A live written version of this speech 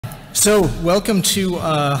So, welcome to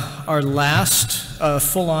our last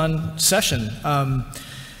full-on session.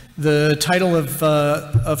 The title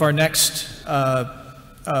of our next part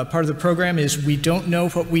of the program is "We Don't Know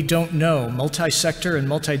What We Don't Know: Multi-Sector and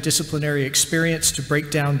Multi-Disciplinary Experience to Break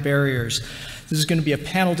Down Barriers." This is going to be a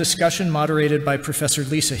panel discussion moderated by Professor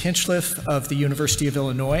Lisa Hinchliffe of the University of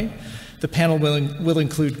Illinois. The panel will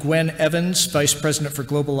include Gwen Evans, Vice President for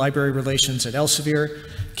Global Library Relations at Elsevier,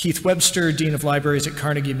 Keith Webster, Dean of Libraries at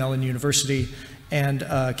Carnegie Mellon University, and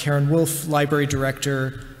Karen Wolf, Library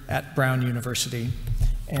Director at Brown University.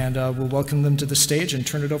 And we'll welcome them to the stage and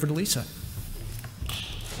turn it over to Lisa.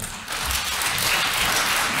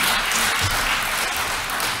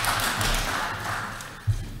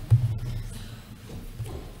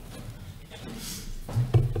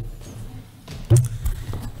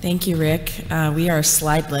 Thank you, Rick. We are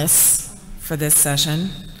slideless for this session.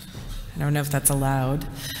 I don't know if that's allowed.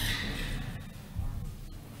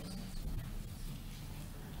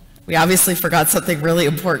 We obviously forgot something really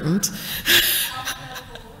important.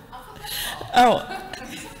 Oh,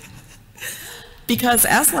 because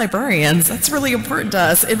as librarians, that's really important to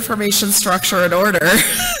us, information, structure, and order.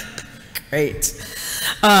 Great.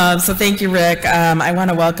 So thank you, Rick. I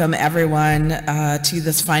want to welcome everyone to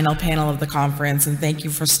this final panel of the conference, and thank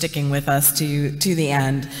you for sticking with us to the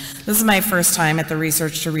end. This is my first time at the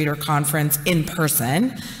Research to Reader conference in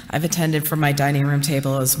person. I've attended from my dining room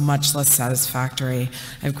table. It was much less satisfactory.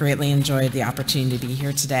 I've greatly enjoyed the opportunity to be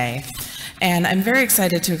here today. And I'm very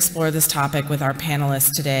excited to explore this topic with our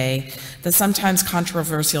panelists today, the sometimes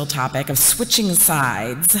controversial topic of switching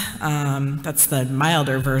sides. That's the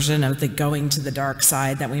milder version of the going to the dark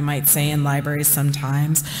side that we might say in libraries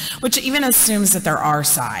sometimes, which even assumes that there are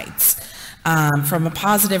sides. From a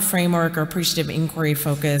positive framework or appreciative inquiry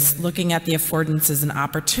focus, looking at the affordances and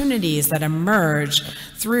opportunities that emerge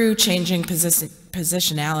through changing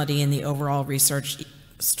positionality in the overall research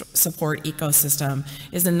support ecosystem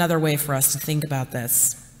is another way for us to think about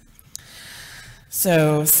this.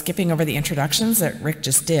 So skipping over the introductions that Rick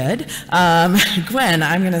just did, Gwen,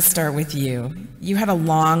 I'm going to start with you. You had a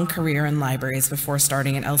long career in libraries before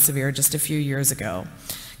starting at Elsevier just a few years ago.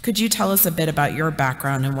 Could you tell us a bit about your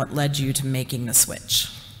background and what led you to making the switch?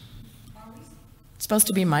 It's supposed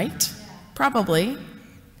to be mic'd? Yeah. Probably.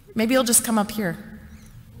 Maybe you'll just come up here.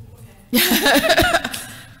 Okay.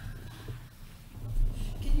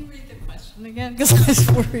 Can you read the question again? Because I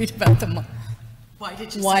was worried about the mic.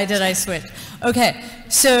 Why did I switch? Okay,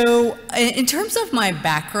 so in terms of my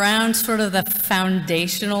background, sort of the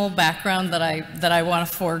foundational background that I want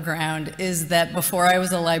to foreground is that before I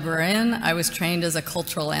was a librarian, I was trained as a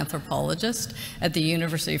cultural anthropologist at the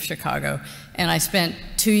University of Chicago, and I spent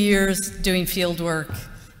 2 years doing field work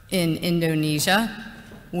in Indonesia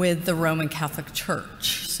with the Roman Catholic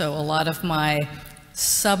Church. So a lot of my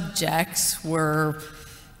subjects were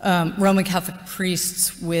Roman Catholic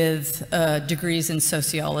priests with degrees in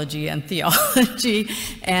sociology and theology.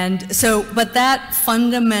 And so, but that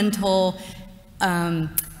fundamental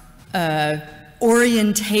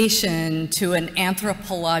orientation to an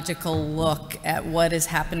anthropological look at what is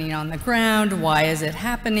happening on the ground, why is it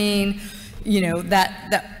happening, you know,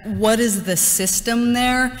 what is the system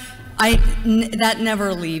there, that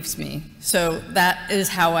never leaves me. So that is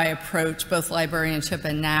how I approach both librarianship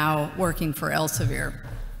and now working for Elsevier.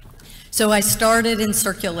 So I started in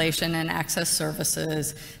circulation and access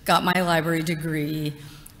services, got my library degree,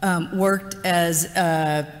 worked as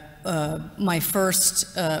my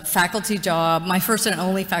first faculty job. My first and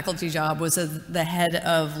only faculty job was as the head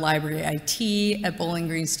of library IT at Bowling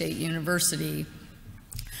Green State University.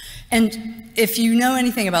 And if you know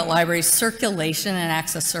anything about libraries, circulation and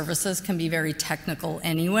access services can be very technical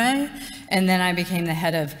anyway. And then I became the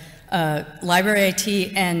head of library IT,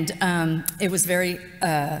 and it was very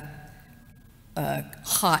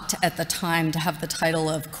hot at the time to have the title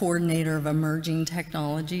of Coordinator of Emerging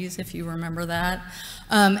Technologies, if you remember that.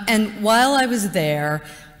 And while I was there,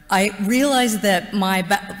 I realized that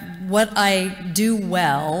what I do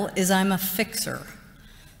well is I'm a fixer.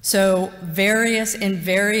 So in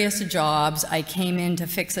various jobs, I came in to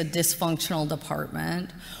fix a dysfunctional department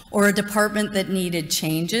or a department that needed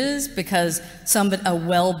changes because a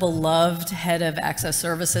well-beloved head of access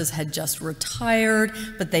services had just retired,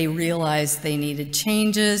 but they realized they needed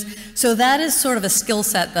changes. So that is sort of a skill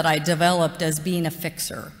set that I developed as being a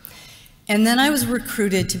fixer. And then I was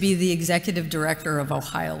recruited to be the executive director of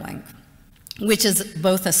OhioLink, which is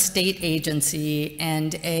both a state agency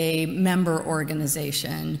and a member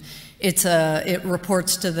organization. It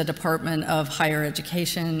reports to the Department of Higher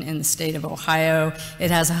Education in the state of Ohio. It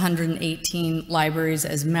has 118 libraries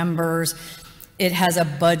as members. It has a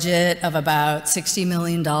budget of about $60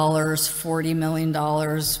 million, $40 million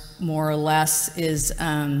more or less is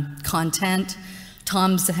content.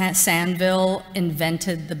 Tom Sandville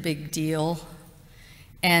invented the big deal,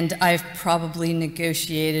 and I've probably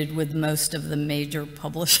negotiated with most of the major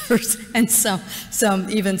publishers and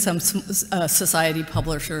even some society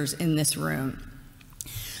publishers in this room.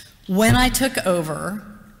 When I took over,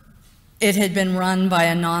 it had been run by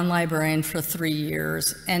a non-librarian for 3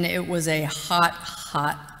 years, and it was a hot,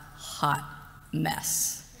 hot, hot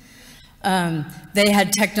mess. They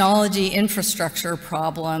had technology infrastructure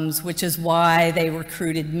problems, which is why they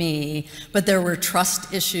recruited me, but there were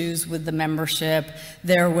trust issues with the membership.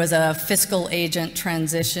 There was a fiscal agent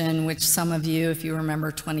transition, which some of you, if you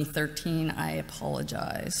remember 2013, I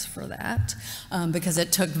apologize for that, because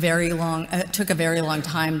it took a very long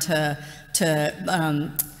time to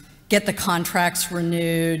get the contracts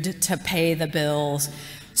renewed, to pay the bills.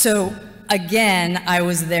 So again, I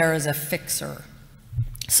was there as a fixer.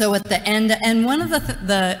 So at the end, and one of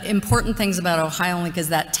the important things about OhioLink is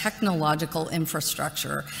that technological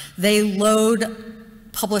infrastructure. They load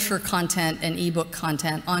publisher content and ebook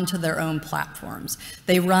content onto their own platforms.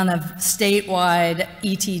 They run a statewide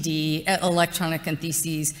ETD, electronic and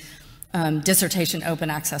theses, dissertation open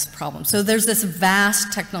access problem. So there's this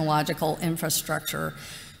vast technological infrastructure.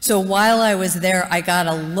 So while I was there, I got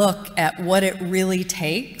a look at what it really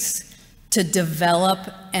takes to develop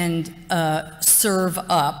and serve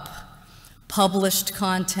up published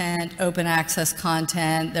content, open access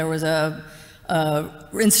content. There was a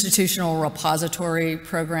institutional repository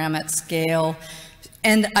program at scale.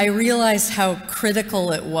 And I realized how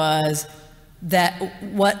critical it was that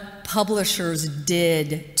what publishers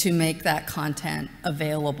did to make that content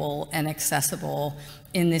available and accessible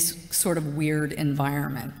in this sort of weird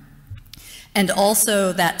environment. And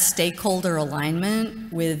also that stakeholder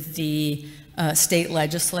alignment with the state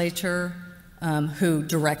legislature, who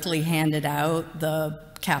directly handed out the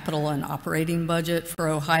capital and operating budget for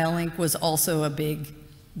OhioLink, was also a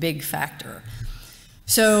big factor.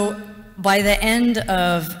 So by the end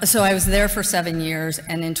of, so I was there for 7 years,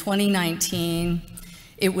 and in 2019,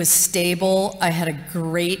 it was stable. I had a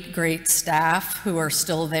great staff who are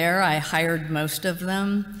still there. I hired most of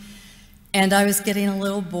them. And I was getting a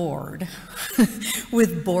little bored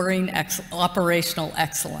with boring operational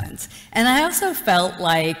excellence. And I also felt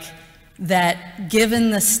like that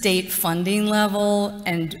given the state funding level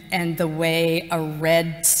and the way a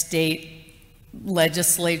red state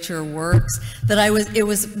legislature works, that it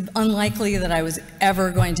was unlikely that I was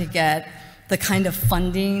ever going to get the kind of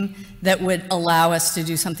funding that would allow us to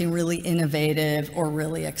do something really innovative or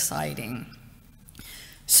really exciting.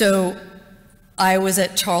 So I was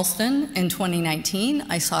at Charleston in 2019.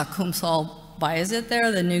 I saw Kumsal Bayezid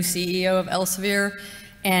there, the new CEO of Elsevier,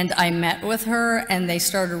 and I met with her, and they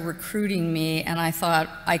started recruiting me, and I thought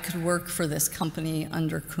I could work for this company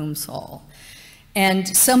under Kumsal. And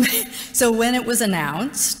so when it was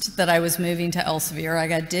announced that I was moving to Elsevier,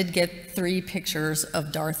 I did get 3 pictures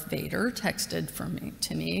of Darth Vader texted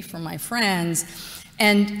to me from my friends,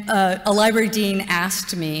 and a library dean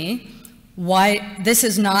asked me, why this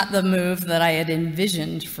is not the move that I had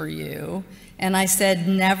envisioned for you. And I said,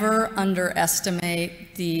 never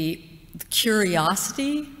underestimate the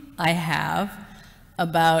curiosity I have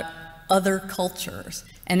about other cultures.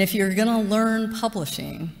 And if you're gonna learn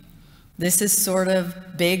publishing, this is sort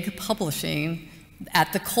of big publishing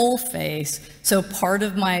at the coalface. So part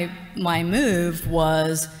of my move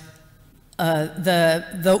was the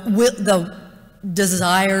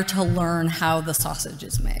desire to learn how the sausage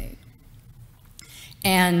is made.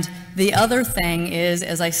 And the other thing is,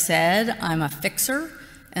 as I said, I'm a fixer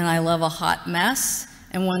and I love a hot mess.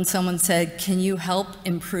 And when someone said, can you help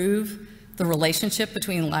improve the relationship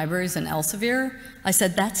between libraries and Elsevier? I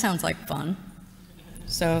said, that sounds like fun.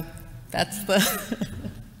 So that's the...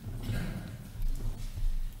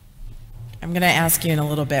 I'm going to ask you in a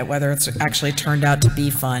little bit whether it's actually turned out to be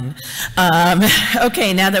fun.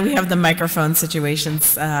 Okay, now that we have the microphone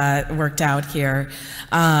situations worked out here,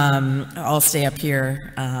 I'll stay up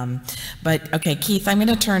here. But okay, Keith, I'm going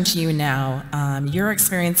to turn to you now. Your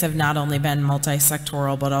experience have not only been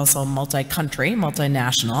multi-sectoral, but also multi-country,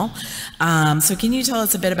 multinational. So can you tell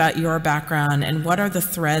us a bit about your background and what are the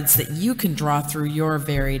threads that you can draw through your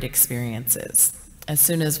varied experiences as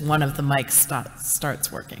soon as one of the mics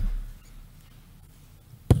starts working?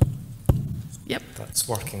 Yep. That's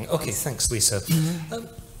working. Okay, thanks, Lisa.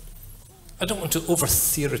 I don't want to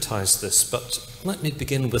over-theoretise this, but let me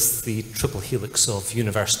begin with the triple helix of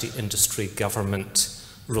university, industry, government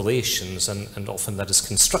relations, and often that is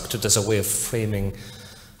constructed as a way of framing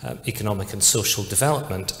economic and social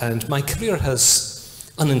development. And my career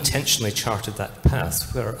has unintentionally charted that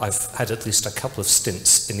path, where I've had at least a couple of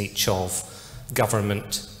stints in each of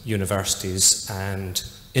government, universities, and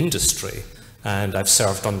industry. And I've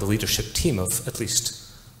served on the leadership team of at least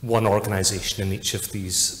one organization in each of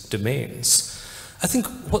these domains. I think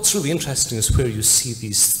what's really interesting is where you see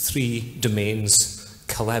these three domains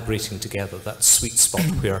collaborating together, that sweet spot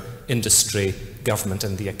where industry, government,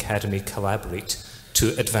 and the academy collaborate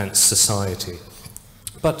to advance society.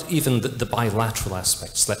 But even the bilateral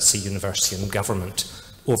aspects, let's say university and government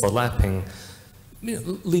overlapping,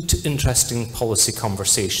 lead to interesting policy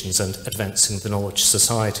conversations and advancing the knowledge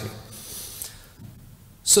society.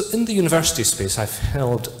 So in the university space, I've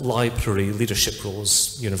held library leadership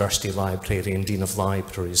roles, university librarian, dean of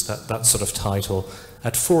libraries, that sort of title,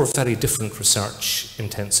 at 4 very different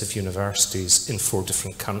research-intensive universities in 4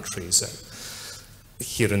 different countries.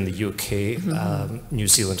 Here in the UK, New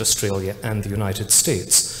Zealand, Australia, and the United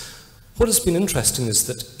States. What has been interesting is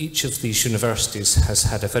that each of these universities has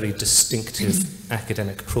had a very distinctive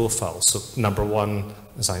academic profile. So number 1,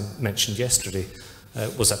 as I mentioned yesterday,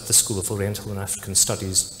 was at the School of Oriental and African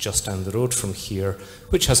Studies just down the road from here,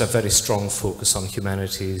 which has a very strong focus on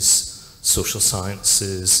humanities, social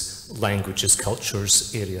sciences, languages,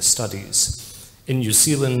 cultures, area studies. In New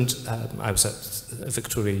Zealand, I was at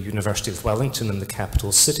Victoria University of Wellington in the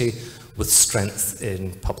capital city with strength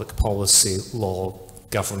in public policy, law,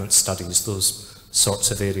 government studies, those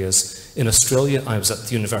sorts of areas. In Australia, I was at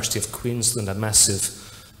the University of Queensland, a massive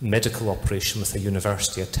medical operation with a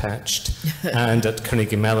university attached. And at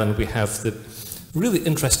Carnegie Mellon, we have the really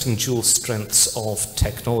interesting dual strengths of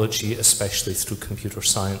technology, especially through computer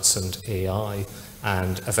science and AI,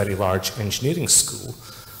 and a very large engineering school,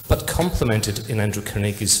 but complemented in Andrew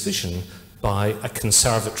Carnegie's vision by a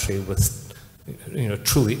conservatory with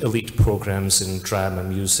truly elite programs in drama,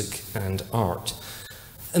 music, and art.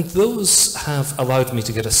 And those have allowed me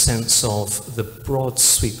to get a sense of the broad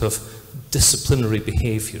sweep of disciplinary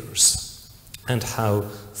behaviours and how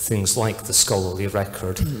things like the scholarly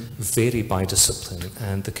record vary by discipline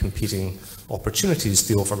and the competing opportunities,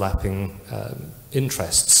 the overlapping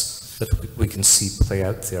interests that we can see play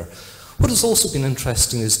out there. What has also been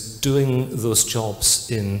interesting is doing those jobs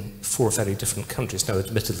in 4 very different countries. Now,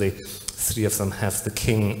 admittedly, 3 of them have the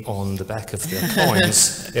king on the back of their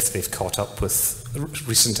coins, if they've caught up with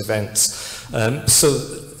recent events. So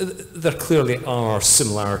there clearly are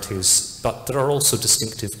similarities, but there are also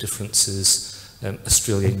distinctive differences.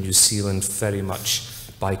 Australia and New Zealand, very much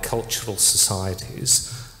bicultural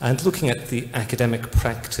societies. And looking at the academic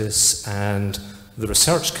practice and the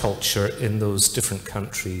research culture in those different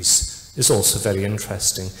countries is also very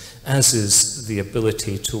interesting, as is the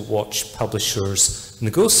ability to watch publishers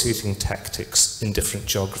negotiating tactics in different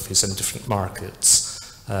geographies and different markets.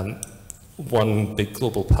 One big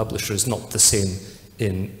global publisher is not the same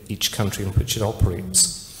in each country in which it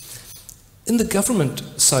operates. In the government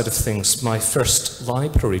side of things, my first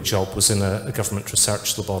library job was in a government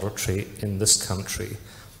research laboratory in this country.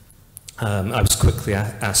 I was quickly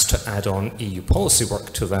asked to add on EU policy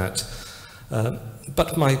work to that,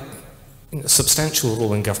 but my substantial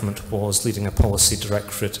role in government was leading a policy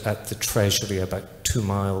directorate at the Treasury, about 2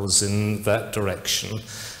 miles in that direction.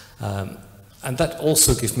 And that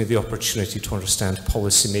also gave me the opportunity to understand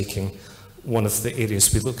policy making. One of the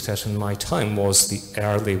areas we looked at in my time was the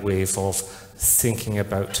early wave of thinking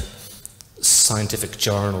about scientific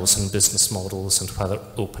journals and business models and whether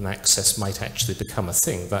open access might actually become a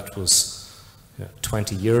thing. That was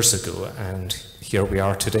 20 years ago, and here we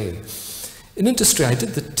are today. In industry, I did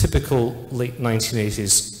the typical late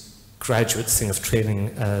 1980s graduate thing of training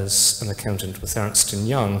as an accountant with Ernst &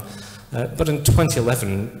 Young, but in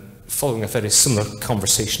 2011, following a very similar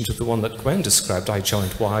conversation to the one that Gwen described, I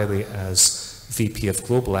joined Wiley as VP of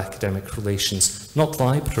Global Academic Relations, not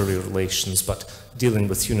library relations, but dealing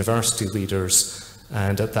with university leaders.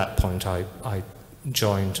 And at that point, I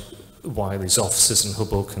joined Wiley's offices in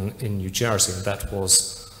Hoboken in New Jersey, and that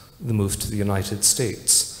was the move to the United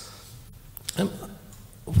States.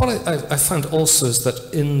 What I found also is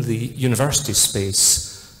that in the university space,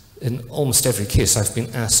 in almost every case, I've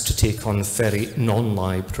been asked to take on very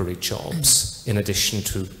non-library jobs in addition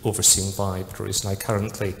to overseeing libraries. And I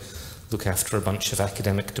currently look after a bunch of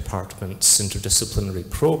academic departments, interdisciplinary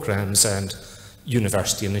programs, and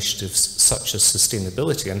university initiatives such as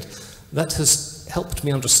sustainability. And that has helped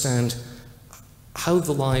me understand how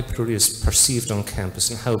the library is perceived on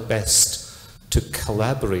campus and how best to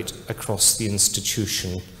collaborate across the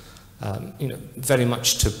institution, very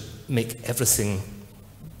much to make everything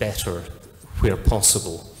better where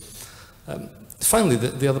possible. Finally,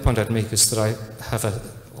 the other point I'd make is that I have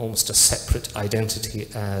almost a separate identity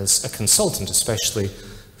as a consultant, especially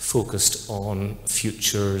focused on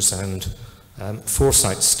futures and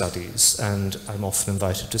foresight studies, and I'm often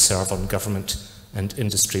invited to serve on government and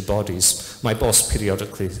industry bodies. My boss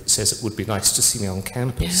periodically says it would be nice to see me on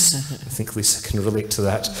campus. I think Lisa can relate to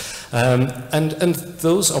that. And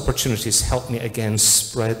those opportunities help me again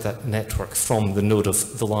spread that network from the node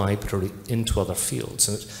of the library into other fields,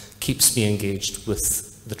 and it keeps me engaged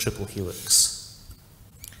with the triple helix.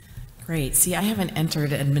 Great. See, I haven't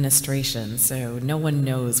entered administration, so no one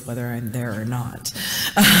knows whether I'm there or not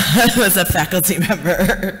as a faculty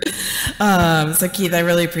member. So Keith, I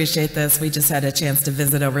really appreciate this. We just had a chance to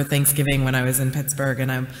visit over Thanksgiving when I was in Pittsburgh,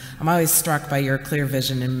 and I'm always struck by your clear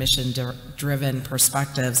vision and mission-driven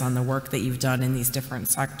perspectives on the work that you've done in these different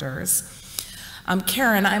sectors.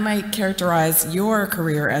 Karen, I might characterize your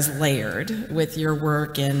career as layered, with your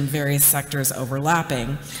work in various sectors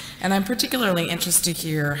overlapping. And I'm particularly interested to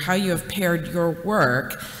hear how you have paired your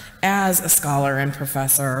work as a scholar and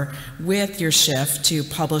professor with your shift to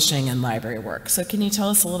publishing and library work. So can you tell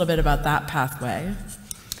us a little bit about that pathway?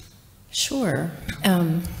 Sure.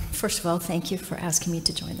 First of all, thank you for asking me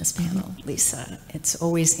to join this panel, Lisa. It's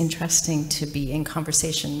always interesting to be in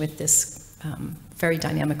conversation with this very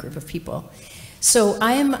dynamic group of people. So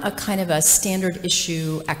I am a kind of a standard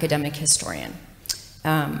issue academic historian.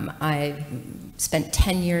 I spent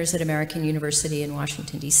 10 years at American University in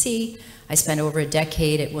Washington, D.C. I spent over a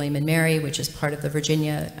decade at William & Mary, which is part of the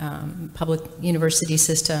Virginia public university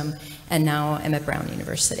system, and now I'm at Brown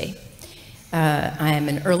University. I am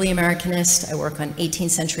an early Americanist. I work on 18th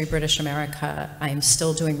century British America. I am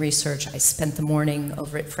still doing research. I spent the morning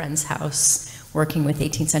over at Friend's house working with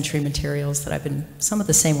 18th century materials that some of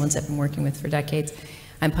the same ones I've been working with for decades.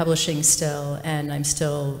 I'm publishing still, and I'm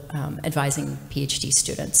still advising PhD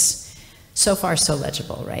students. So far, so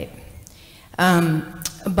legible, right?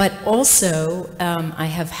 But also, I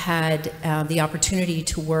have had the opportunity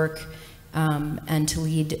to work and to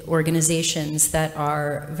lead organizations that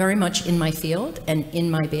are very much in my field and in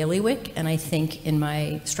my bailiwick, and I think in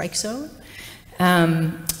my strike zone.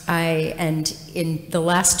 And in the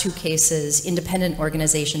last two cases, independent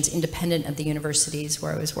organizations, independent of the universities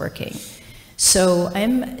where I was working. So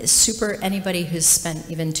anybody who's spent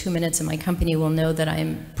even 2 minutes in my company will know that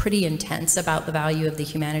I'm pretty intense about the value of the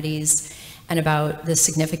humanities and about the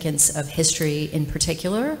significance of history in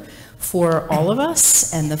particular for all of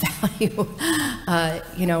us, and the value, I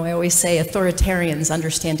always say authoritarians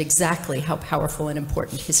understand exactly how powerful and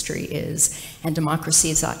important history is, and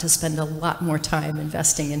democracies ought to spend a lot more time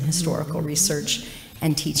investing in historical research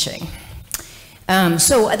and teaching.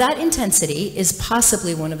 So that intensity is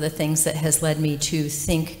possibly one of the things that has led me to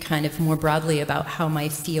think kind of more broadly about how my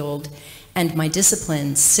field and my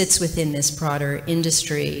discipline sits within this broader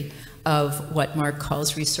industry of what Mark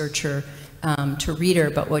calls researcher to reader,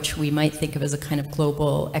 but which we might think of as a kind of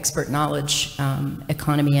global expert knowledge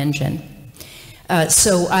economy engine.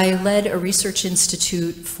 So I led a research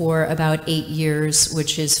institute for about 8 years,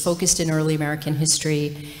 which is focused in early American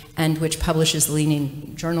history and which publishes the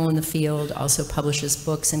leading journal in the field, also publishes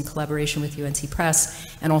books in collaboration with UNC Press,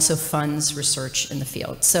 and also funds research in the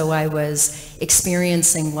field. So I was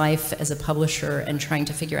experiencing life as a publisher and trying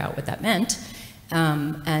to figure out what that meant.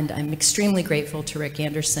 And I'm extremely grateful to Rick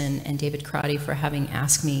Anderson and David Crotty for having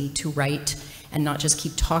asked me to write and not just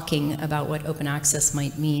keep talking about what open access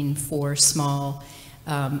might mean for small,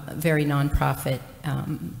 very nonprofit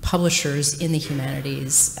publishers in the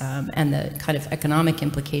humanities and the kind of economic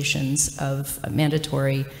implications of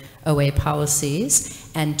mandatory OA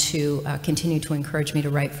policies, and to continue to encourage me to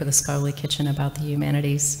write for the Scholarly Kitchen about the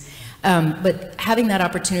humanities. But having that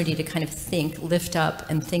opportunity to kind of lift up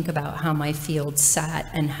and think about how my field sat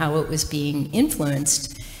and how it was being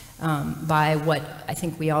influenced by what I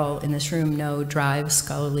think we all in this room know drives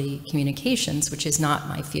scholarly communications, which is not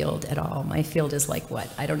my field at all. My field is like what?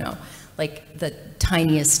 I don't know, like the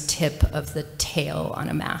tiniest tip of the tail on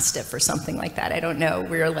a mastiff or something like that. I don't know.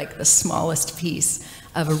 We're like the smallest piece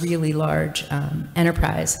of a really large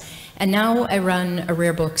enterprise. And now I run a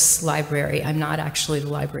rare books library. I'm not actually the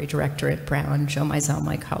library director at Brown. Joe Mizell,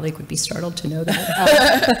 my colleague, would be startled to know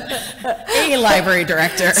that. A library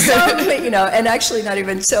director. And actually not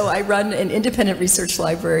even so. I run an independent research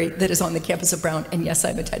library that is on the campus of Brown. And yes,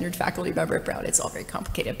 I'm a tenured faculty member at Brown. It's all very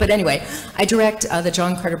complicated. But anyway, I direct the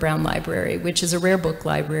John Carter Brown Library, which is a rare book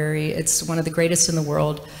library. It's one of the greatest in the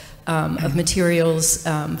world. Of materials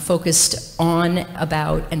focused on,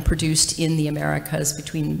 about, and produced in the Americas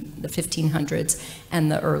between the 1500s and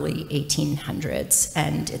the early 1800s.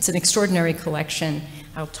 And it's an extraordinary collection.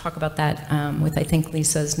 I'll talk about that with, I think,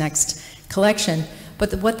 Lisa's next collection.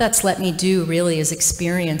 But what that's let me do really is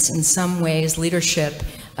experience in some ways leadership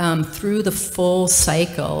through the full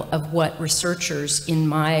cycle of what researchers in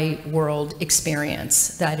my world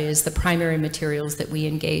experience. That is the primary materials that we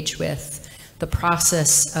engage with, the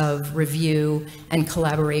process of review and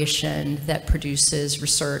collaboration that produces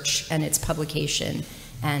research and its publication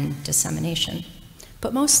and dissemination.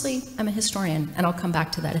 But mostly, I'm a historian, and I'll come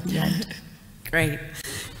back to that at the end. Great,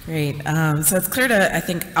 great. So it's clear to, I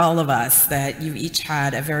think, all of us that you've each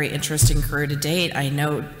had a very interesting career to date. I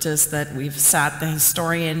noticed that we've sat the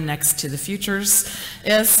historian next to the futurist.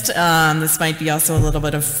 This might be also a little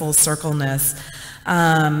bit of full circleness.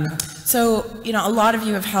 So, a lot of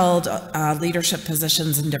you have held leadership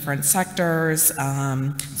positions in different sectors.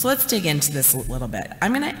 So let's dig into this a little bit.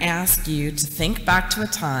 I'm going to ask you to think back to a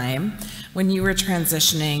time when you were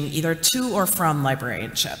transitioning either to or from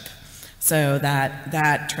librarianship. So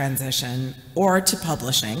that transition, or to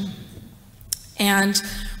publishing. And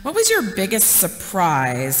what was your biggest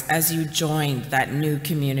surprise as you joined that new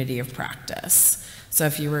community of practice? So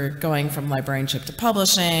if you were going from librarianship to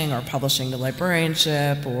publishing, or publishing to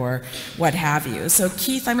librarianship, or what have you. So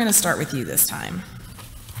Keith, I'm going to start with you this time.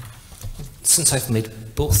 Since I've made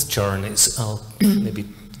both journeys, I'll maybe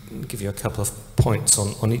give you a couple of points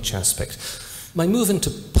on each aspect. My move into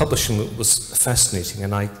publishing was fascinating,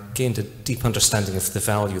 and I gained a deep understanding of the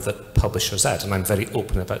value that publishers add, and I'm very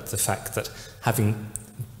open about the fact that, having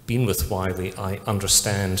been with Wiley, I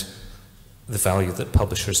understand the value that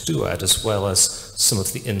publishers do add, as well as some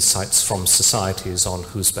of the insights from societies on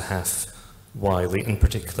whose behalf Wiley in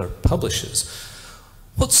particular publishes.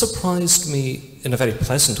 What surprised me in a very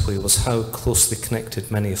pleasant way was how closely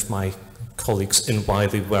connected many of my colleagues in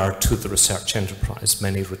Wiley were to the research enterprise.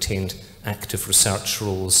 Many retained active research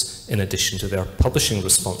roles in addition to their publishing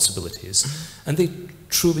responsibilities, and they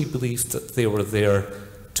truly believed that they were there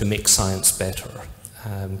to make science better,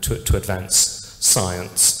 to advance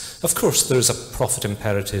science. Of course, there is a profit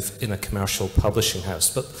imperative in a commercial publishing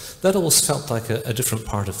house, but that always felt like a different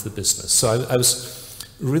part of the business. So I was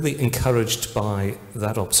really encouraged by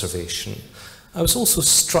that observation. I was also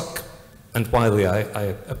struck, and Wiley,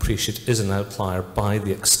 I appreciate, is an outlier by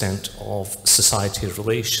the extent of society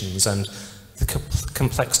relations and the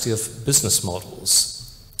complexity of business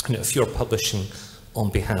models. If you're publishing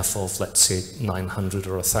on behalf of, let's say, 900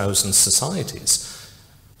 or 1,000 societies,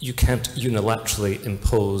 you can't unilaterally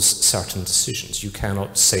impose certain decisions. You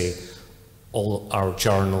cannot say all our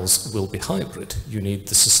journals will be hybrid. You need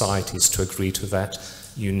the societies to agree to that.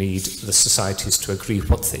 You need the societies to agree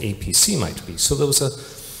what the APC might be. So there was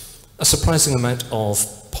a surprising amount of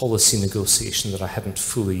policy negotiation that I hadn't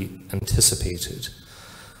fully anticipated.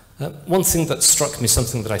 One thing that struck me,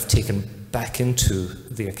 something that I've taken back into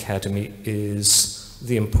the academy, is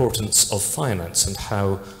the importance of finance, and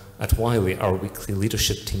how at Wiley our weekly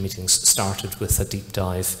leadership team meetings started with a deep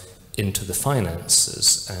dive into the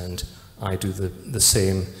finances, and I do the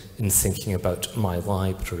same in thinking about my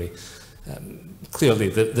library. Clearly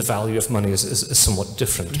the value of money is somewhat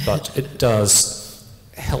different, but it does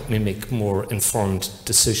help me make more informed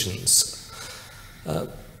decisions.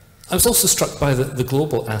 I was also struck by the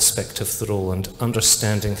global aspect of the role, and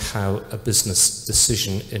understanding how a business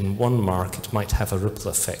decision in one market might have a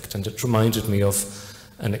ripple effect. And it reminded me of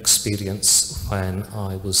an experience when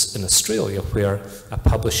I was in Australia, where a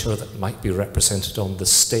publisher that might be represented on the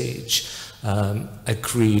stage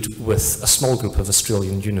agreed with a small group of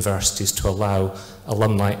Australian universities to allow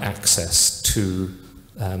alumni access to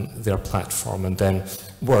their platform, and then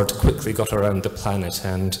word quickly got around the planet,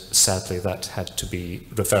 and sadly that had to be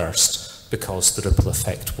reversed because the ripple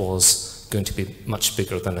effect was going to be much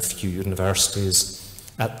bigger than a few universities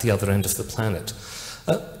at the other end of the planet.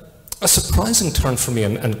 A surprising turn for me,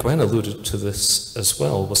 and Gwen alluded to this as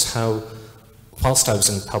well, was how, whilst I was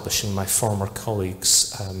in publishing, my former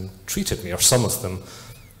colleagues treated me, or some of them.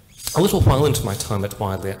 A little while into my time at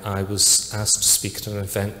Wiley, I was asked to speak at an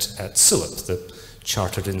event at CILIP, the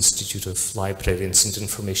Chartered Institute of Librarians and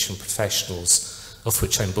Information Professionals, of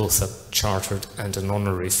which I'm both a chartered and an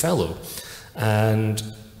honorary fellow. And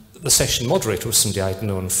the session moderator was somebody I'd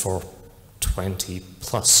known for 20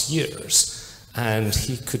 plus years, and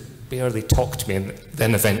he could barely talk to me, and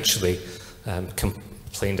then eventually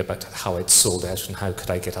complained about how I'd sold out and how could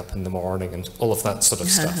I get up in the morning and all of that sort of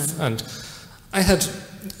stuff. And I had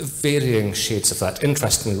varying shades of that.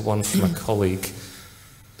 Interestingly, one from a colleague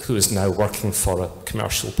who is now working for a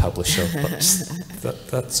commercial publisher, but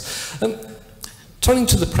that's... turning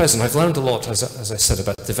to the present, I've learned a lot, as I said,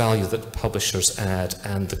 about the value that publishers add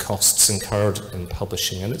and the costs incurred in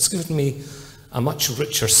publishing, and it's given me a much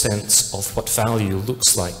richer sense of what value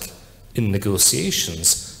looks like in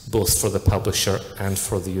negotiations both for the publisher and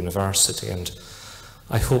for the university. And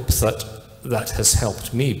I hope that that has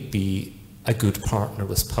helped me be a good partner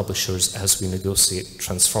with publishers as we negotiate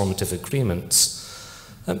transformative agreements.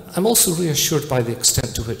 I'm also reassured by the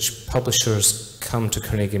extent to which publishers come to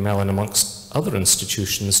Carnegie Mellon, amongst other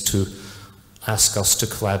institutions, to ask us to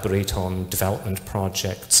collaborate on development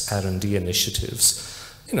projects, R&D initiatives,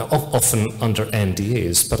 often under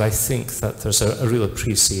NDAs, but I think that there's a real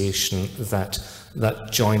appreciation that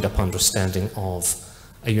that joined-up understanding of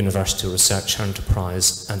a university research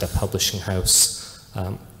enterprise and a publishing house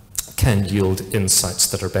can yield insights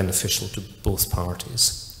that are beneficial to both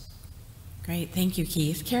parties. Great, thank you,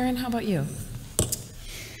 Keith. Karen, how about you?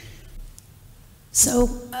 So,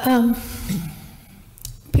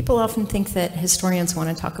 people often think that historians want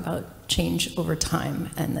to talk about change over time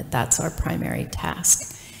and that that's our primary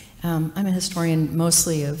task. I'm a historian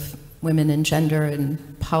mostly of women and gender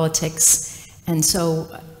and politics, and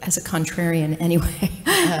so as a contrarian anyway,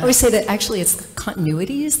 I always say that actually it's the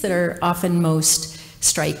continuities that are often most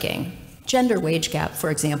striking. Gender wage gap, for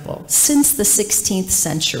example, since the 16th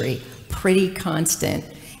century, pretty constant.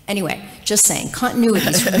 Anyway, just saying, continuity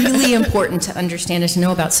is really important to understand and to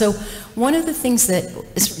know about. So one of the things that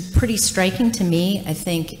is pretty striking to me, I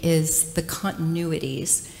think, is the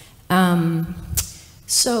continuities.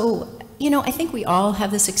 So, I think we all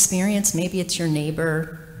have this experience. Maybe it's your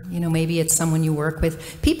neighbor, maybe it's someone you work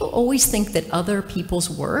with. People always think that other people's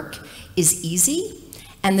work is easy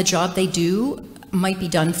and the job they do might be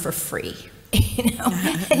done for free.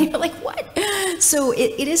 And you're like, what? So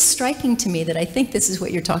it is striking to me that I think this is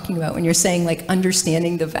what you're talking about when you're saying, like,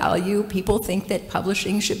 understanding the value. People think that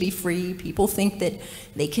publishing should be free. People think that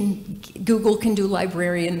Google can do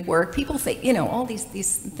librarian work. People think, all these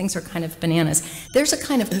things are kind of bananas. There's a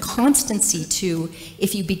kind of constancy to,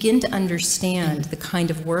 if you begin to understand the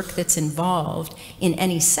kind of work that's involved in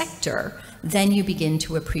any sector, then you begin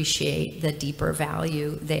to appreciate the deeper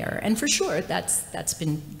value there. And for sure, that's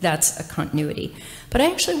a continuity. But I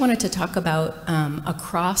actually wanted to talk about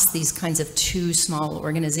across these kinds of two small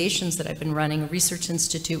organizations that I've been running, a research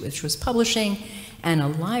institute, which was publishing, and a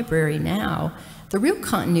library now. The real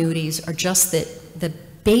continuities are just that the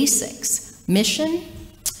basics, mission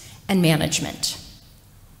and management.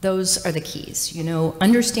 Those are the keys,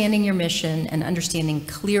 understanding your mission and understanding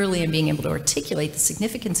clearly and being able to articulate the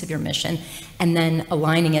significance of your mission, and then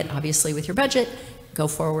aligning it obviously with your budget, go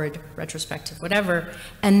forward, retrospective, whatever,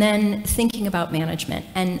 and then thinking about management.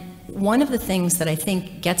 And one of the things that I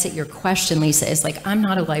think gets at your question, Lisa, is like, I'm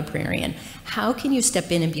not a librarian. How can you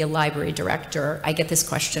step in and be a library director? I get this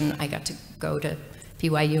question. I got to go to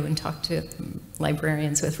BYU and talk to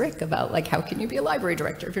librarians with Rick about, like, how can you be a library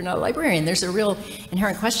director if you're not a librarian? There's a real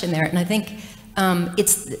inherent question there, and I think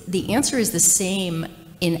the answer is the same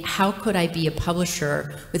in how could I be a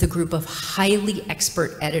publisher with a group of highly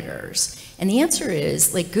expert editors? And the answer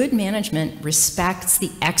is, like, good management respects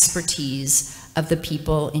the expertise of the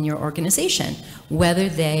people in your organization, whether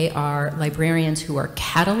they are librarians who are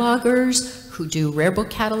catalogers, who do rare book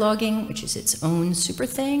cataloging, which is its own super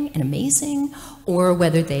thing and amazing, or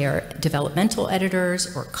whether they are developmental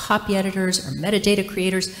editors or copy editors or metadata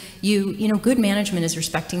creators. Good management is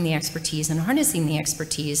respecting the expertise and harnessing the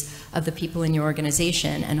expertise of the people in your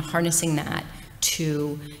organization and harnessing that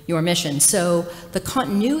to your mission. So the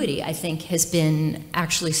continuity, I think, has been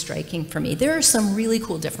actually striking for me. There are some really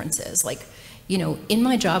cool differences. Like, in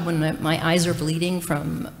my job, when my eyes are bleeding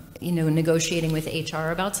from negotiating with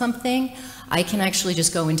HR about something, I can actually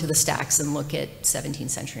just go into the stacks and look at 17th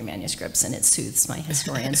century manuscripts, and it soothes my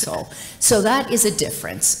historian soul. So that is a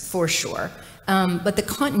difference, for sure. But the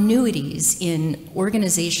continuities in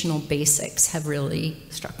organizational basics have really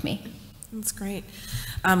struck me. That's great.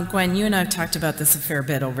 Gwen, you and I have talked about this a fair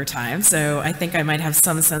bit over time, so I think I might have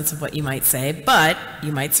some sense of what you might say, but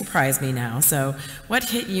you might surprise me now. So what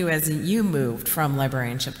hit you as you moved from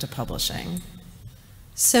librarianship to publishing?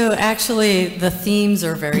 So actually, the themes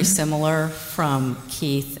are very similar from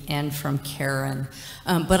Keith and from Karen.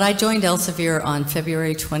 But I joined Elsevier on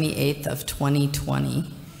February 28th of 2020.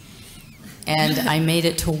 And I made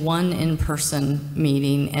it to one in-person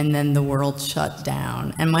meeting, and then the world shut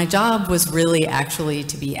down. And my job was really actually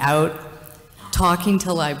to be out talking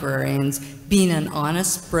to librarians, being an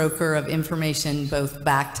honest broker of information both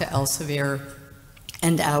back to Elsevier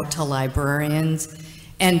and out to librarians.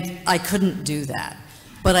 And I couldn't do that.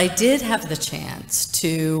 But I did have the chance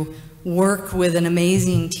to work with an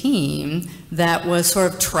amazing team that was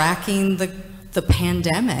sort of tracking the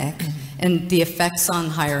pandemic and the effects on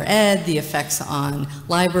higher ed, the effects on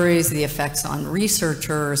libraries, the effects on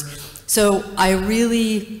researchers. So I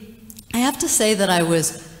have to say that I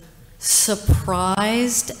was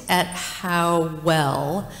surprised at how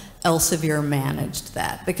well Elsevier managed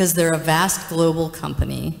that, because they're a vast global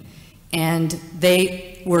company and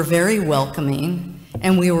they were very welcoming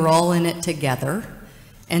and we were all in it together.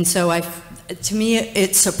 And so to me,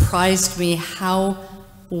 it surprised me how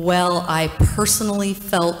well I personally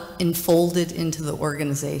felt enfolded into the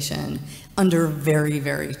organization under very,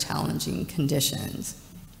 very challenging conditions.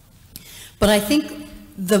 But I think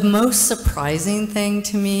the most surprising thing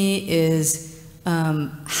to me is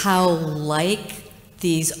how like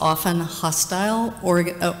these often hostile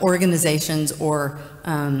organizations or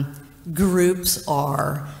groups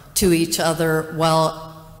are to each other while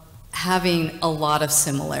having a lot of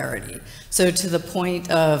similarity. So to the point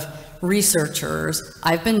of researchers,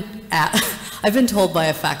 I've been told by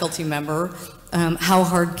a faculty member, how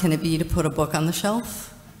hard can it be to put a book on the shelf?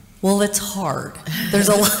 Well, it's hard. There's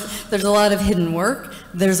a lot of hidden work.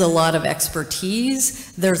 There's a lot of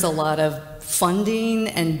expertise. There's a lot of funding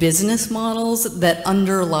and business models that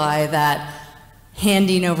underlie that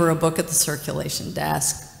handing over a book at the circulation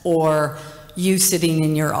desk, or you sitting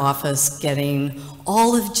in your office getting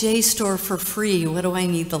all of JSTOR for free. What do I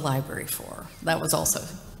need the library for? That was also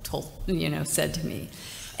said to me.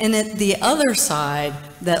 And at the other side,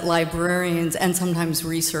 that librarians and sometimes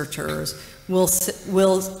researchers will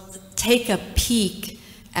take a peek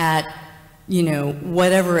at,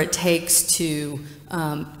 whatever it takes to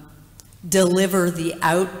deliver the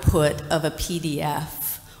output of a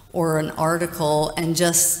PDF or an article, and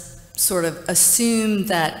just sort of assume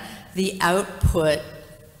that the output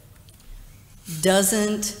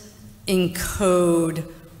doesn't encode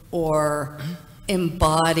or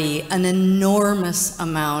embody an enormous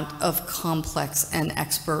amount of complex and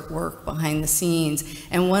expert work behind the scenes.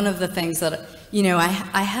 And one of the things that,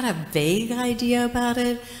 I had a vague idea about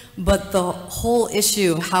it, but the whole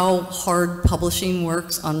issue, how hard publishing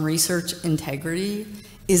works on research integrity,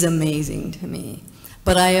 is amazing to me.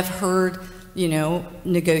 But I have heard,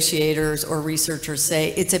 negotiators or researchers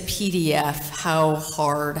say, it's a PDF, how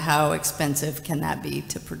hard, how expensive can that be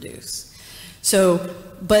to produce? So,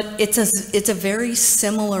 but it's a very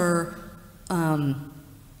similar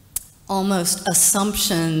almost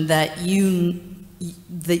assumption that you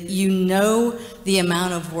know the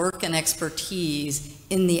amount of work and expertise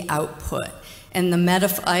in the output. And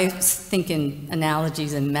I think in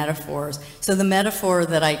analogies and metaphors. So the metaphor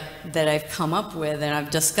that I've come up with and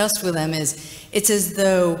I've discussed with them is, it's as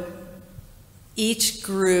though each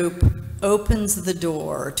group opens the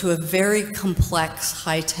door to a very complex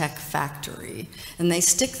high-tech factory, and they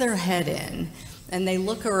stick their head in and they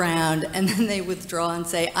look around and then they withdraw and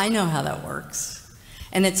say, I know how that works.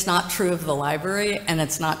 And it's not true of the library, and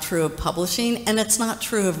it's not true of publishing, and it's not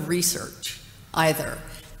true of research either.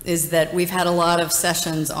 Is that we've had a lot of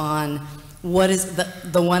sessions on what is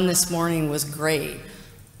the one this morning was great.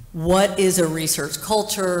 What is a research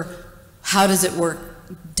culture? How does it work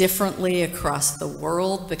differently across the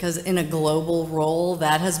world? Because in a global role,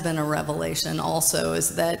 that has been a revelation also,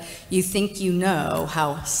 is that you think you know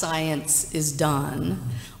how science is done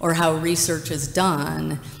or how research is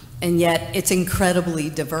done, and yet it's incredibly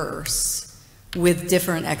diverse with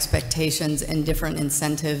different expectations and different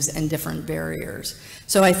incentives and different barriers.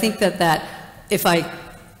 So I think that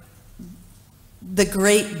the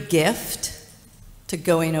great gift to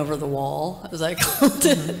going over the wall, as I called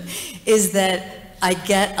it, is that I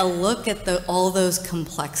get a look at all those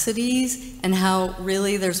complexities and how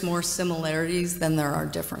really there's more similarities than there are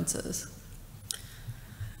differences.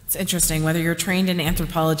 It's interesting, whether you're trained in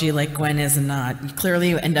anthropology like Gwen is or not, you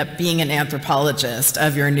clearly end up being an anthropologist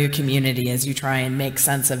of your new community as you try and make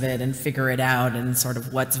sense of it and figure it out, and sort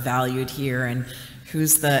of what's valued here and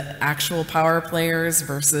who's the actual power players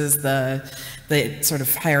versus the sort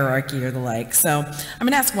of hierarchy or the like. So I'm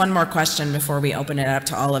going to ask one more question before we open it up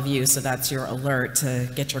to all of you, so that's your alert to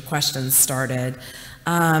get your questions started.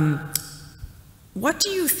 What do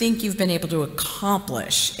you think you've been able to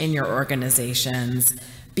accomplish in your organizations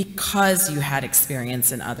because you had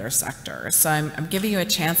experience in other sectors? So I'm giving you a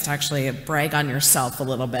chance to actually brag on yourself a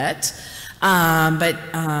little bit. But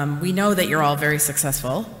we know that you're all very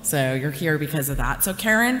successful, so you're here because of that. So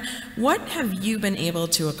Karen, what have you been able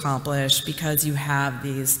to accomplish because you have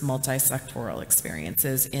these multi-sectoral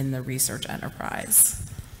experiences in the research enterprise?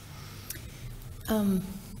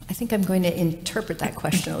 I think I'm going to interpret that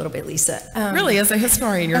question a little bit, Lisa. Really, as a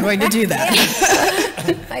historian, you're going to do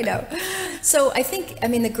that. I know. So I think,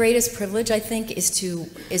 the greatest privilege, I think, is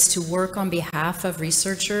to work on behalf of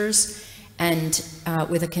researchers and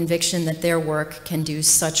with a conviction that their work can do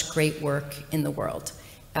such great work in the world.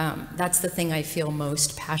 That's the thing I feel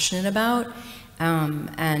most passionate about.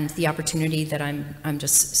 and the opportunity that I'm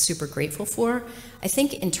just super grateful for. I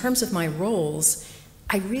think in terms of my roles,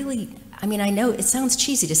 I mean, I know it sounds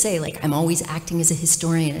cheesy to say, like, I'm always acting as a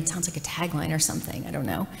historian. It sounds like a tagline or something, I don't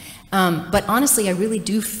know. But honestly, I really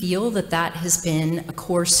do feel that that has been a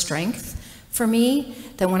core strength for me,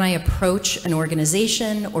 that when I approach an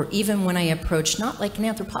organization, or even when I approach, not like an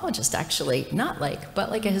anthropologist actually,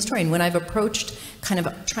 but like a historian, when I've approached kind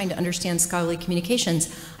of trying to understand scholarly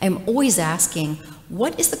communications, I'm always asking,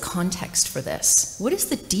 what is the context for this? What is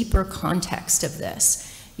the deeper context of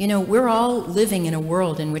this? You know, we're all living in a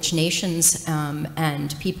world in which nations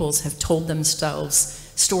and peoples have told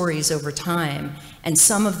themselves stories over time, and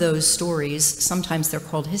some of those stories, sometimes they're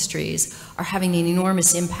called histories, are having an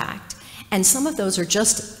enormous impact. And some of those are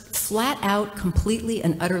just flat out, completely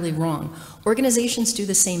and utterly wrong. Organizations do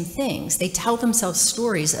the same things. They tell themselves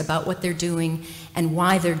stories about what they're doing and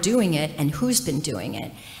why they're doing it and who's been doing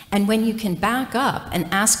it. And when you can back up and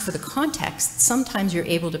ask for the context, sometimes you're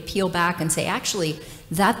able to peel back and say, actually,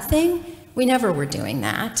 that thing, we never were doing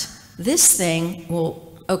that. This thing, well,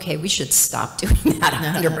 okay, we should stop doing that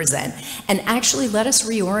 100%, and actually let us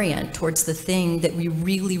reorient towards the thing that we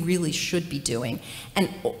really, really should be doing. And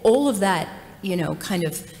all of that, you know, kind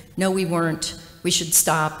of, no, we weren't, we should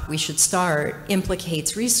stop, we should start,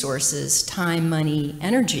 implicates resources, time, money,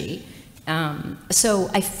 energy. So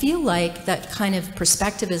I feel like that kind of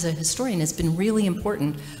perspective as a historian has been really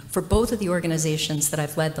important for both of the organizations that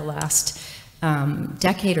I've led the last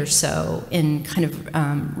decade or so in kind of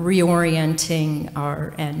reorienting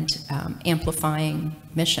our and amplifying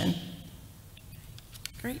mission.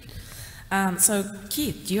 Great. So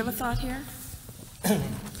Keith, do you have a thought here?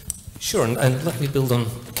 Sure, and let me build on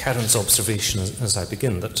Karen's observation as I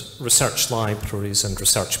begin, that research libraries and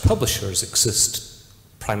research publishers exist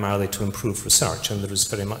primarily to improve research, and there is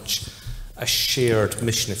very much a shared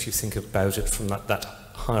mission if you think about it from that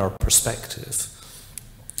higher perspective.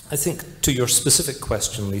 I think to your specific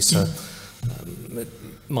question, Lisa,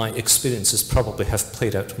 my experiences probably have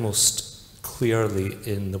played out most clearly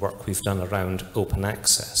in the work we've done around open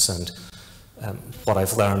access, and what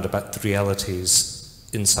I've learned about the realities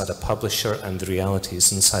inside a publisher and the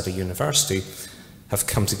realities inside a university have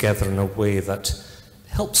come together in a way that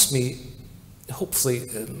helps me hopefully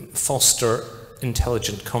foster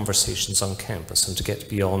intelligent conversations on campus and to get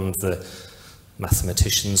beyond the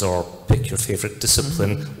mathematicians or pick your favorite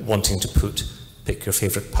discipline wanting to pick your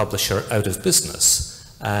favorite publisher out of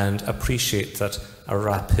business, and appreciate that a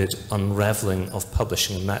rapid unraveling of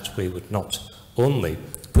publishing in that way would not only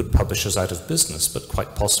put publishers out of business, but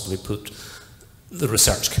quite possibly put the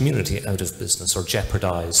research community out of business or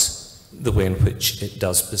jeopardize the way in which it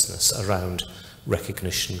does business around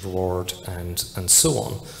recognition, reward, and so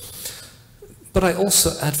on. But I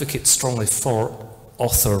also advocate strongly for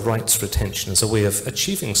author rights retention as a way of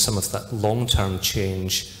achieving some of that long-term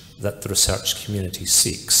change that the research community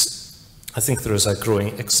seeks. I think there is a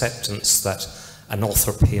growing acceptance that an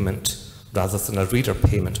author payment rather than a reader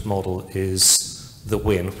payment model is the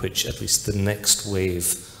way in which at least the next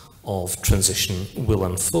wave of transition will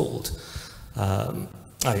unfold.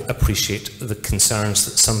 I appreciate the concerns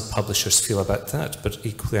that some publishers feel about that, but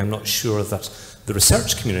equally I'm not sure that the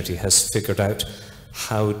research community has figured out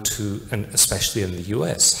how to, and especially in the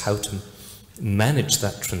US, how to manage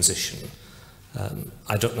that transition.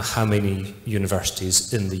 I don't know how many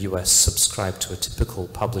universities in the US subscribe to a typical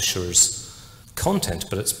publisher's content,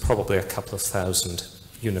 but it's probably a couple of thousand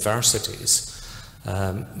universities.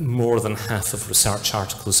 More than half of research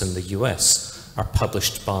articles in the US are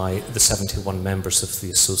published by the 71 members of the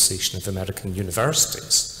Association of American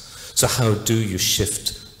Universities. So how do you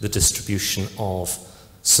shift the distribution of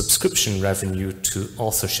subscription revenue to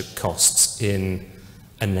authorship costs in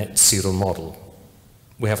a net zero model?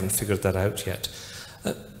 We haven't figured that out yet.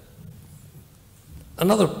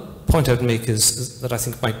 Another point I'd make is that I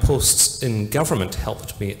think my posts in government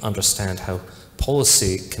helped me understand how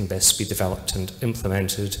policy can best be developed and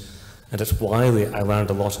implemented. And at Wiley, I learned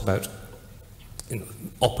a lot about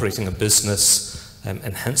operating a business,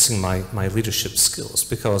 enhancing my leadership skills,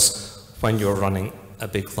 because when you're running a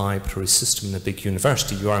big library system in a big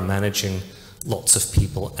university, you are managing lots of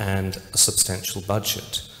people and a substantial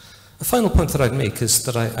budget. A final point that I'd make is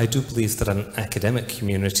that I do believe that an academic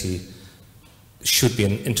community should be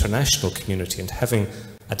an international community, and having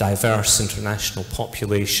a diverse international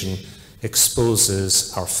population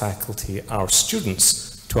exposes our faculty, our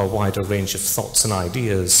students, to a wider range of thoughts and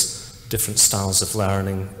ideas, different styles of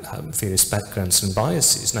learning, various backgrounds and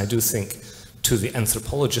biases. And I do think, to the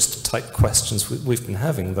anthropologist-type questions we've been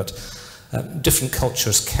having, that different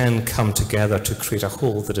cultures can come together to create a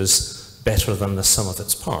whole that is better than the sum of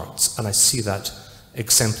its parts. And I see that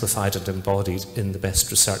exemplified and embodied in the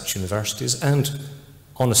best research universities and,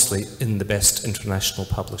 honestly, in the best international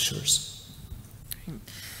publishers.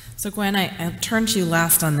 So Gwen, I'll turn to you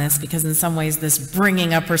last on this because in some ways this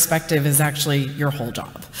bringing up perspective is actually your whole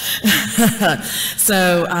job.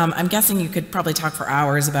 So I'm guessing you could probably talk for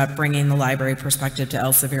hours about bringing the library perspective to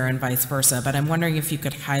Elsevier and vice versa, but I'm wondering if you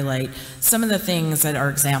could highlight some of the things that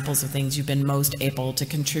are examples of things you've been most able to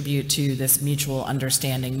contribute to this mutual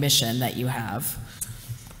understanding mission that you have.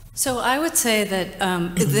 So I would say that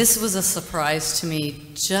this was a surprise to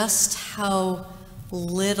me, just how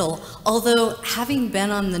little, although having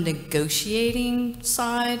been on the negotiating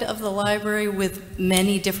side of the library with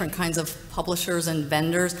many different kinds of publishers and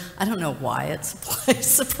vendors, I don't know why it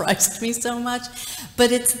surprised me so much,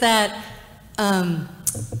 but it's that the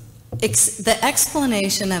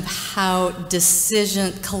explanation of how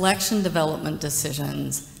collection development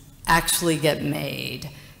decisions actually get made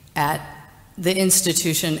at the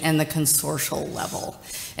institution and the consortial level.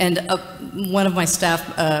 And one of my staff,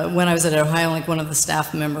 when I was at Ohio Link, one of the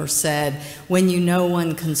staff members said, when you know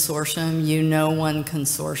one consortium, you know one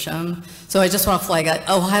consortium. So I just want to flag out,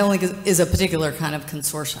 Ohio Link is a particular kind of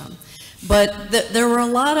consortium. But there were a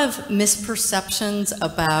lot of misperceptions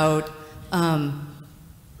about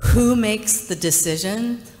who makes the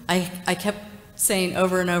decision. I kept saying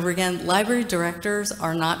over and over again, library directors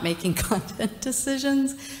are not making content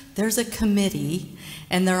decisions. There's a committee,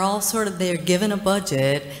 and they're given a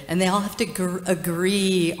budget, and they all have to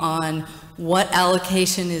agree on what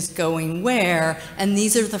allocation is going where, and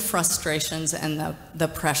these are the frustrations and the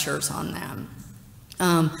pressures on them.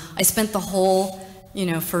 I spent the whole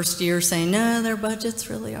first year saying, no, their budgets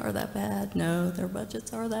really are that bad. No, their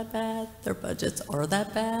budgets are that bad. Their budgets are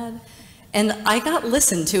that bad. And I got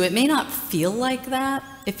listened to. It may not feel like that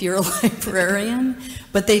if you're a librarian,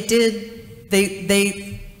 but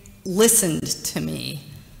they listened to me,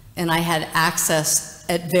 and I had access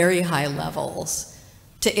at very high levels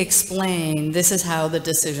to explain this is how the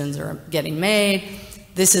decisions are getting made,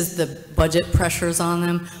 this is the budget pressures on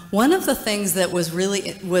them. One of the things that was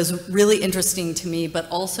really interesting to me, but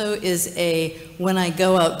also is when I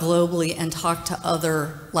go out globally and talk to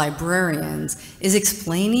other librarians, is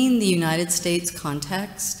explaining the United States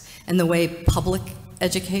context and the way public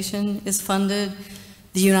education is funded.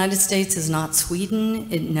 The United States is not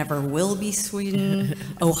Sweden. It never will be Sweden.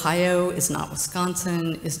 Ohio is not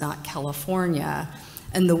Wisconsin, is not California.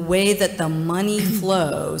 And the way that the money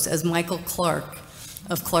flows, as Michael Clark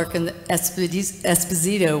of Clark and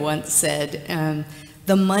Esposito once said,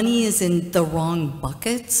 the money is in the wrong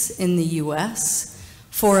buckets in the US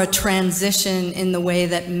for a transition in the way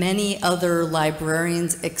that many other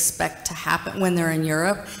librarians expect to happen when they're in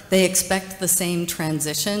Europe. They expect the same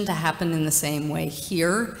transition to happen in the same way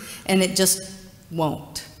here, and it just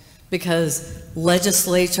won't, because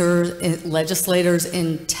legislators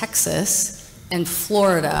in Texas and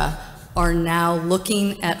Florida are now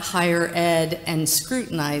looking at higher ed and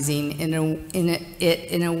scrutinizing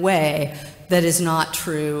it in a way that is not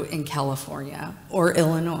true in California or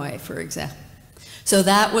Illinois, for example. So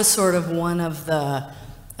that was sort of one of the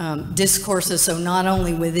discourses, so not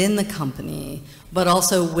only within the company, but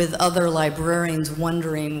also with other librarians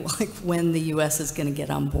wondering when the US is going to get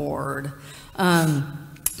on board.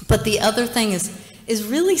 But the other thing is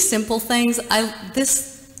really simple things.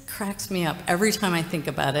 This cracks me up every time I think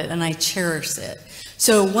about it, and I cherish it.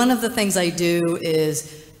 So one of the things I do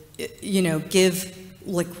is, give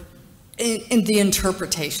in the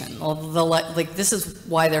interpretation, this is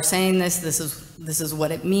why they're saying this. This is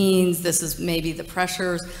what it means. This is maybe the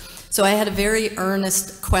pressures. So I had a very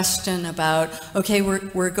earnest question about, okay,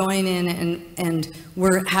 we're going in and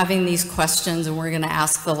we're having these questions, and we're going to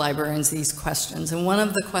ask the librarians these questions. And one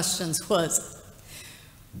of the questions was,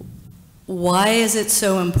 why is it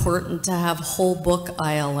so important to have whole book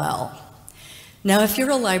ILL? Now, if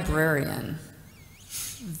you're a librarian,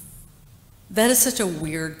 that is such a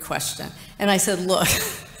weird question. And I said,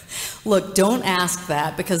 look, don't ask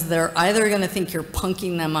that, because they're either going to think you're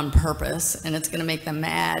punking them on purpose and it's going to make them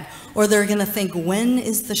mad, or they're going to think, when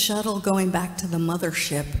is the shuttle going back to the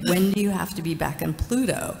mothership? When do you have to be back in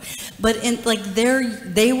Pluto? But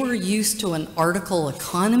they were used to an article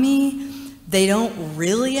economy. They don't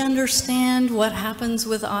really understand what happens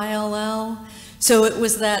with ILL. So it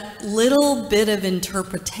was that little bit of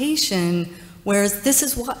interpretation, whereas this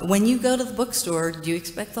is what, when you go to the bookstore, do you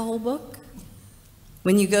expect the whole book?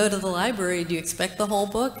 When you go to the library, do you expect the whole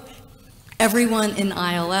book? Everyone in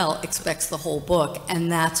ILL expects the whole book,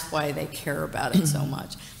 and that's why they care about it so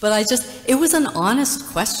much. But it was an honest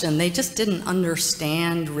question. They just didn't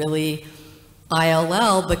understand really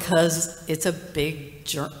ILL because it's a big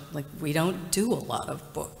journal. Like, we don't do a lot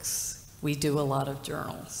of books. We do a lot of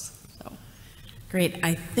journals. So. Great.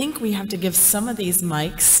 I think we have to give some of these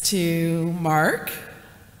mics to Mark.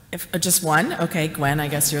 If just one? Okay, Gwen, I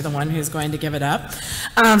guess you're the one who's going to give it up.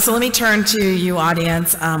 So let me turn to you,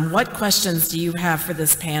 audience. What questions do you have for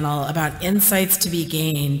this panel about insights to be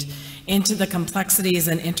gained into the complexities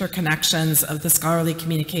and interconnections of the scholarly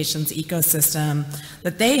communications ecosystem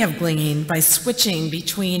that they have gleaned by switching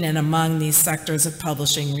between and among these sectors of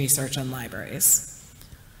publishing, research, and libraries?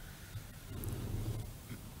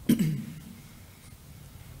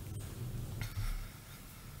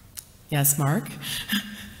 Yes, Mark?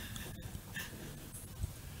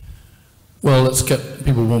 Well, let's get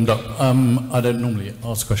people warmed up. I don't normally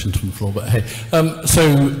ask questions from the floor, but hey.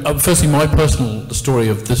 Firstly, my personal story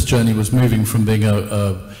of this journey was moving from being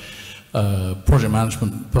a project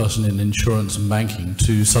management person in insurance and banking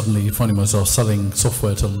to suddenly finding myself selling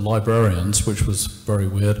software to librarians, which was very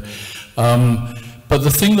weird. But the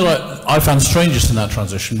thing that I found strangest in that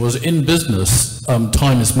transition was in business,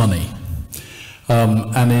 time is money.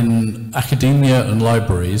 And in academia and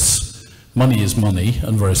libraries, money is money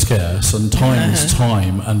and very scarce, and time is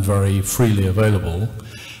time and very freely available.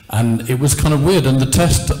 And it was kind of weird. And the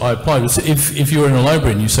test I applied was if you're in a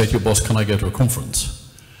library and you say to your boss, can I go to a conference?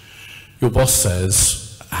 Your boss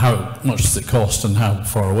says, how much does it cost and how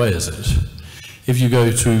far away is it? If you go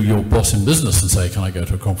to your boss in business and say, can I go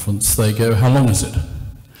to a conference? They go, how long is it?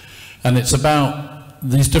 And it's about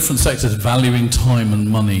these different sectors valuing time and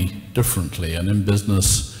money differently. And in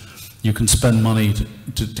business, you can spend money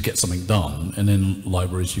to get something done, and in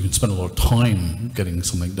libraries you can spend a lot of time getting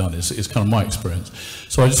something done, is kind of my experience.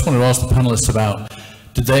 So I just wanted to ask the panelists about,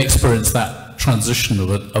 did they experience that transition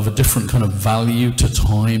of a different kind of value to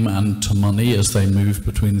time and to money as they moved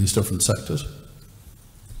between these different sectors?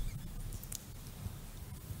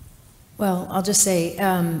 Well, I'll just say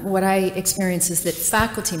what I experience is that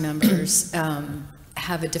faculty members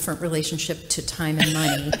have a different relationship to time and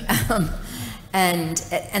money.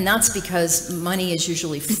 And that's because money is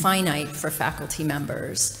usually finite for faculty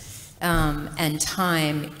members, and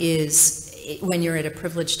time is, when you're at a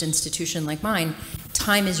privileged institution like mine,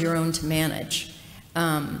 time is your own to manage.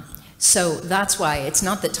 So that's why it's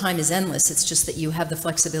not that time is endless, it's just that you have the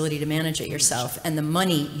flexibility to manage it yourself, and the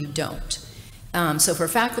money you don't. So for a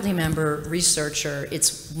faculty member, researcher,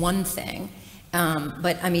 it's one thing.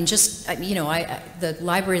 But I mean, the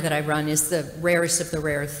library that I run is the rarest of the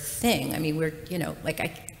rare thing. I mean, we're,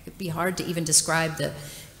 it'd be hard to even describe the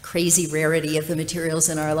crazy rarity of the materials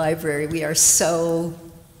in our library. We are so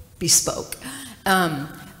bespoke.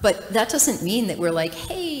 But that doesn't mean that we're like,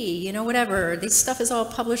 hey, whatever, this stuff is all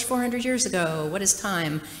published 400 years ago, what is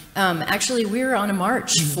time? Actually, we're on a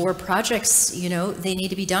march for projects, they need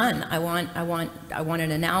to be done. I want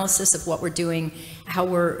an analysis of what we're doing, how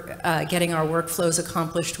we're getting our workflows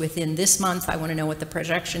accomplished within this month. I want to know what the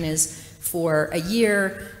projection is for a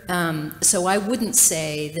year. So I wouldn't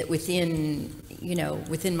say that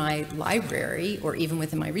within my library or even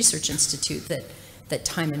within my research institute that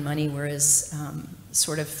time and money were as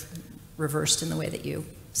sort of reversed in the way that you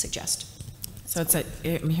suggest. So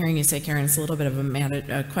I'm hearing you say, Karen, it's a little bit of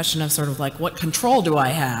a question of sort of like, what control do I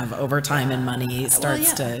have over time and money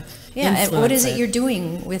starts to influence and what is it you're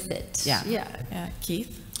doing with it? Yeah.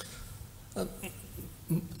 Keith?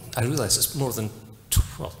 I realize it's more than,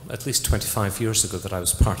 at least 25 years ago that I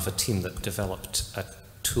was part of a team that developed a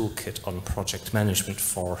toolkit on project management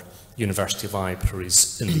for university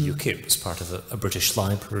libraries in the UK. It was part of a British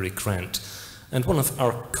library grant. And one of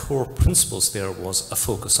our core principles there was a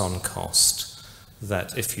focus on cost,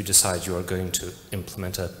 that if you decide you are going to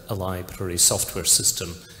implement a library software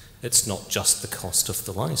system, it's not just the cost of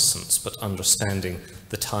the license, but understanding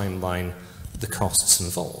the timeline, the costs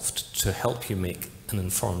involved to help you make an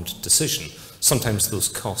informed decision. Sometimes those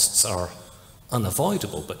costs are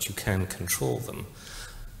unavoidable, but you can control them.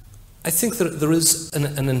 I think that there is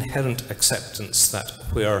an inherent acceptance that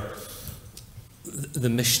where the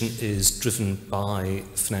mission is driven by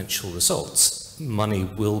financial results, money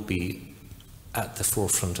will be at the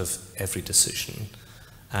forefront of every decision.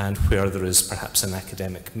 And where there is perhaps an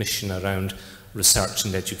academic mission around research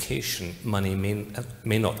and education, money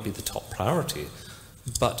may not be the top priority,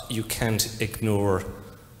 but you can't ignore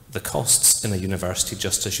the costs in a university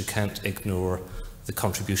just as you can't ignore the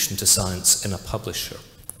contribution to science in a publisher.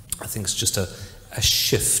 I think it's just a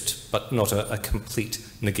shift, but not a complete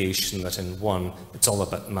negation that in one it's all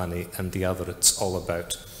about money and the other it's all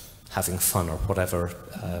about having fun or whatever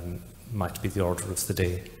might be the order of the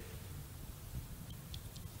day.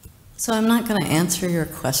 So I'm not going to answer your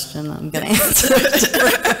question. I'm going to answer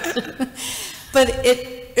it. But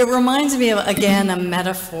it reminds me of, again, a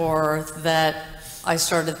metaphor that I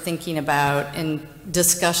started thinking about in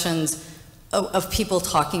discussions of people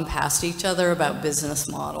talking past each other about business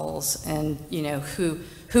models, and who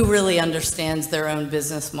really understands their own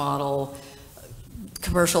business model.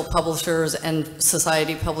 Commercial publishers and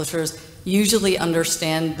society publishers usually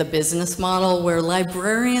understand the business model, where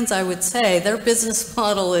librarians, I would say, their business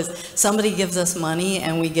model is somebody gives us money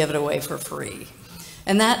and we give it away for free.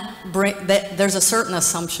 And there's a certain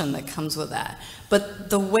assumption that comes with that. But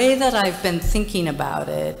the way that I've been thinking about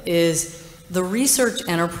it is the research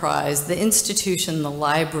enterprise, the institution, the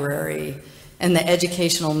library, and the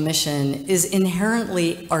educational mission is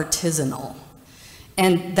inherently artisanal.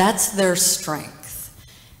 And that's their strength.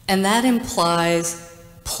 And that implies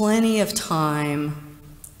plenty of time.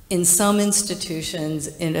 In some institutions,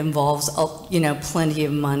 it involves, plenty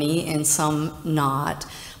of money, and some not.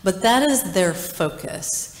 But that is their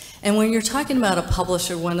focus. And when you're talking about a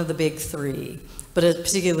publisher, one of the big three, but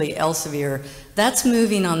particularly Elsevier, that's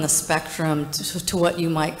moving on the spectrum to what you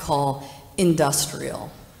might call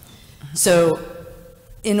industrial. So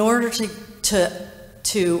in order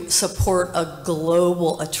to support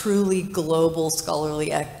a truly global scholarly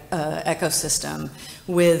ecosystem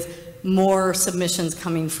with more submissions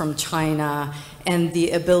coming from China and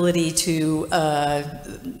the ability to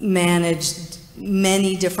manage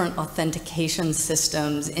many different authentication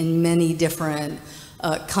systems in many different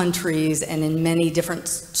countries and in many different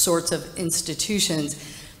sorts of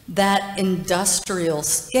institutions, that industrial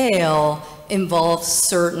scale involves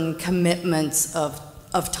certain commitments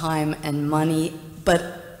of time and money,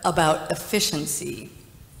 but about efficiency.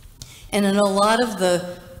 And in a lot of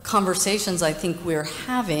the conversations I think we're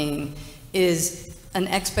having is an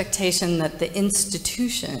expectation that the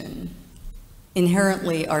institution,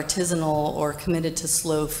 inherently artisanal or committed to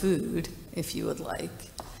slow food, if you would like,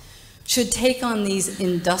 should take on these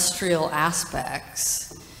industrial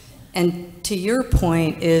aspects. And to your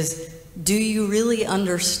point is, do you really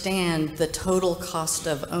understand the total cost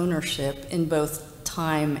of ownership in both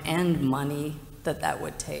time and money that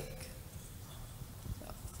would take?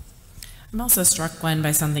 I'm also struck, Gwen,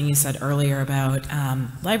 by something you said earlier about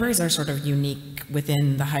libraries are sort of unique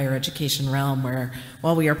within the higher education realm, where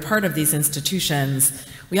while we are part of these institutions,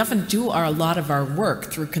 we often do a lot of our work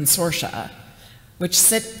through consortia, which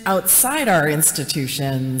sit outside our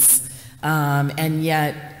institutions. And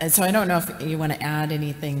so I don't know if you want to add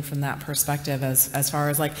anything from that perspective as far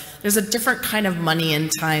as, like, there's a different kind of money and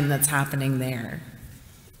time that's happening there.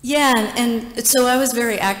 Yeah, and so I was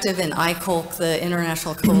very active in ICOLC, the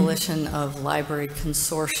International Coalition of Library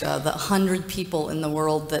Consortia, the 100 people in the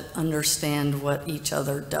world that understand what each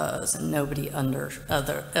other does, and nobody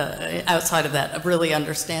outside of that really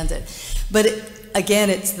understands it. But again,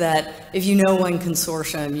 it's that if you know one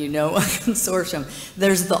consortium, you know a consortium.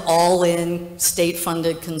 There's the all-in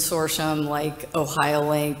state-funded consortium like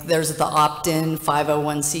OhioLink. There's the opt-in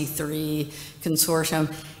 501c3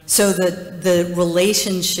 consortium. So the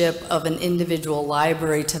relationship of an individual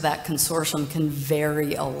library to that consortium can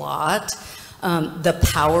vary a lot. The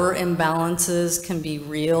power imbalances can be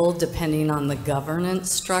real depending on the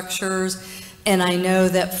governance structures. And I know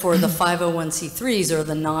that for the 501c3s or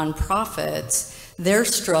the nonprofits, they're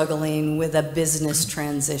struggling with a business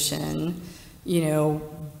transition,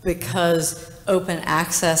 because open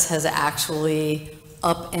access has actually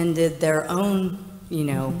upended their own,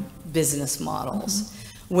 business models.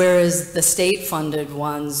 Whereas the state-funded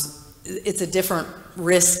ones, it's a different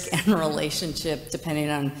risk and relationship depending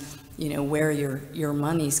on, where your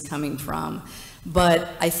money's coming from. But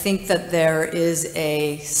I think that there is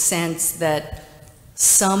a sense that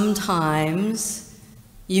sometimes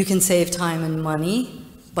you can save time and money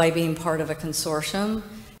by being part of a consortium,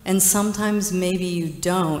 and sometimes maybe you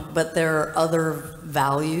don't, but there are other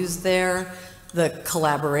values there, the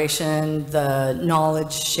collaboration, the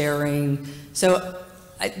knowledge sharing. So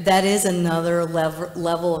that is another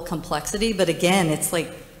level of complexity, but again, it's like,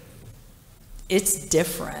 it's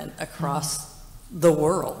different across the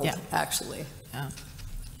world, actually. Yeah.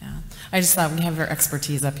 I just thought we have your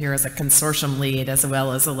expertise up here as a consortium lead as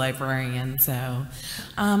well as a librarian. So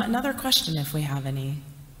another question, if we have any.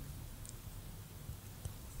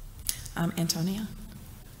 Antonia?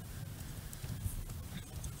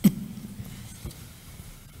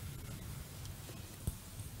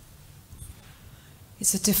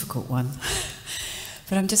 It's a difficult one,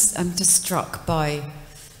 but I'm just struck by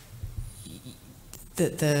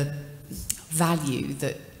the value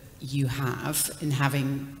that you have in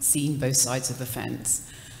having seen both sides of the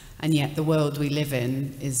fence, and yet the world we live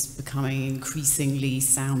in is becoming increasingly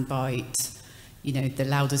soundbite. The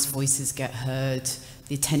loudest voices get heard,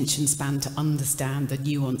 the attention span to understand the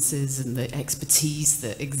nuances and the expertise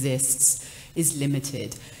that exists is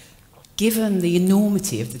limited. Given the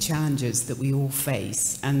enormity of the challenges that we all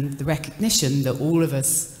face and the recognition that all of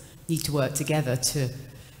us need to work together to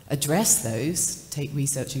address those, take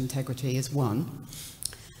research integrity as one,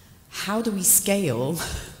 how do we scale,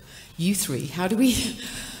 you three, how do we,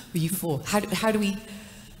 you four, how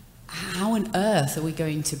on earth are we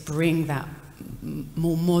going to bring that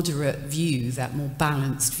more moderate view, that more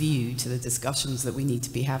balanced view to the discussions that we need to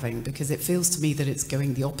be having? Because it feels to me that it's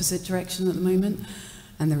going the opposite direction at the moment,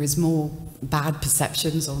 and there is more bad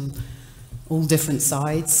perceptions on all different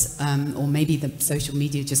sides, or maybe the social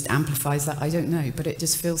media just amplifies that, I don't know, but it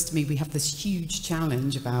just feels to me we have this huge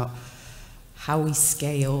challenge about how we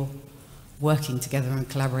scale working together and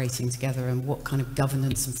collaborating together, and what kind of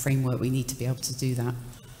governance and framework we need to be able to do that.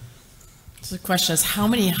 So the question is, how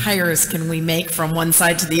many hires can we make from one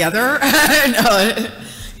side to the other?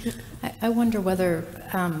 I wonder whether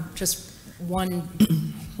just one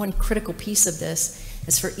critical piece of this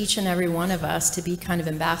is for each and every one of us to be kind of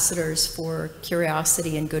ambassadors for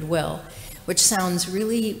curiosity and goodwill, which sounds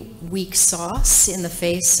really weak sauce in the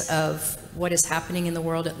face of what is happening in the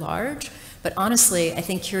world at large. But honestly, I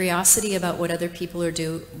think curiosity about what other people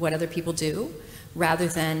do, rather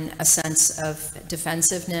than a sense of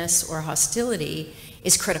defensiveness or hostility,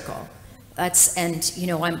 is critical. And you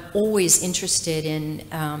know, I'm always interested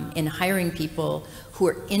in hiring people who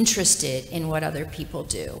are interested in what other people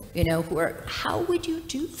do. You know, how would you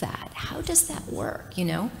do that? How does that work? You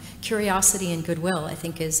know, curiosity and goodwill, I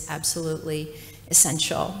think, is absolutely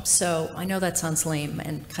essential. So I know that sounds lame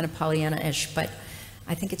and kind of Pollyanna-ish, but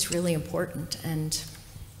I think it's really important, and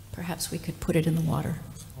perhaps we could put it in the water.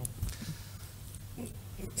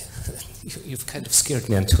 You've kind of scared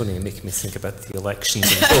me, Antonia, making me think about the elections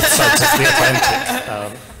on both sides of the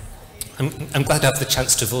Atlantic. I'm glad to have the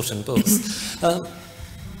chance to vote in both.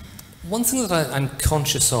 One thing that I'm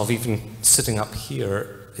conscious of, even sitting up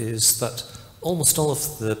here, is that almost all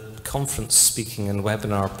of the conference speaking and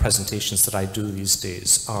webinar presentations that I do these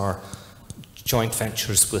days are joint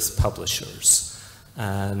ventures with publishers.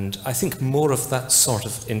 And I think more of that sort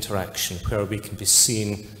of interaction, where we can be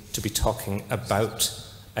seen to be talking about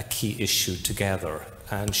a key issue together.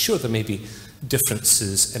 And sure, there may be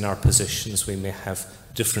differences in our positions, we may have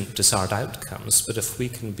different desired outcomes, but if we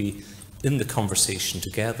can be in the conversation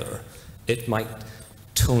together, it might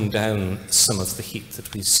tone down some of the heat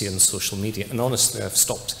that we see on social media. And honestly, I've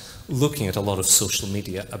stopped looking at a lot of social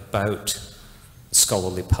media about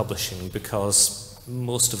scholarly publishing because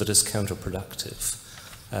most of it is counterproductive.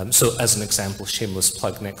 So as an example, shameless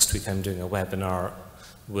plug, next week I'm doing a webinar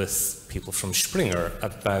with people from Springer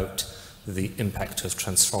about the impact of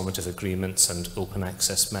transformative agreements and open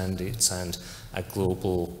access mandates and a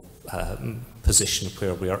global position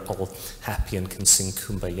where we are all happy and can sing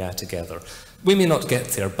Kumbaya together. We may not get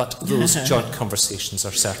there, but those joint conversations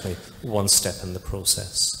are certainly one step in the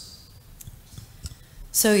process.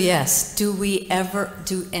 So yes, do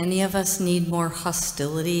any of us need more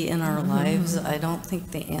hostility in our lives? I don't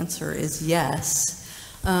think the answer is yes.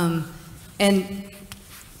 And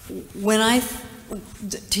when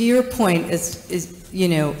to your point, is you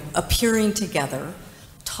know, appearing together,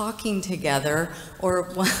 talking together, or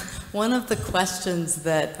one of the questions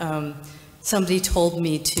that somebody told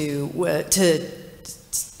me to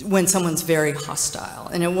when someone's very hostile,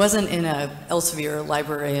 and it wasn't in a Elsevier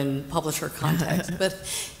librarian publisher context, but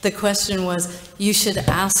the question was, you should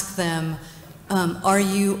ask them, are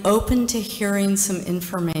you open to hearing some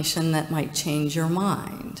information that might change your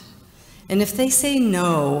mind? And if they say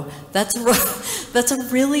no, that's a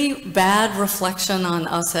really bad reflection on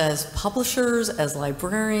us as publishers, as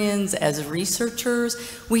librarians, as researchers.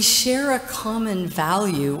 We share a common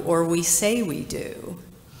value, or we say we do,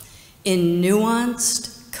 in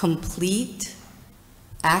nuanced, complete,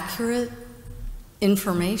 accurate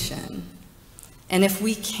information. And if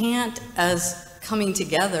we can't, as coming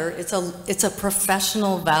together, it's a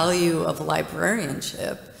professional value of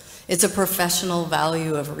librarianship. It's a professional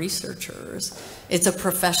value of researchers. It's a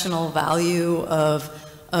professional value of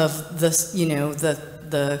this, you know,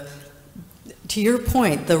 to your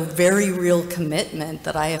point, the very real commitment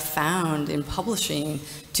that I have found in publishing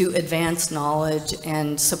to advance knowledge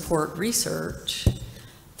and support research,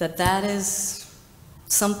 that is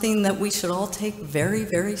something that we should all take very,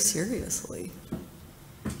 very seriously.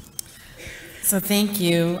 So thank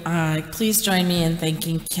you. Please join me in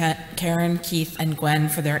thanking Karen, Keith, and Gwen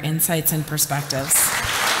for their insights and perspectives.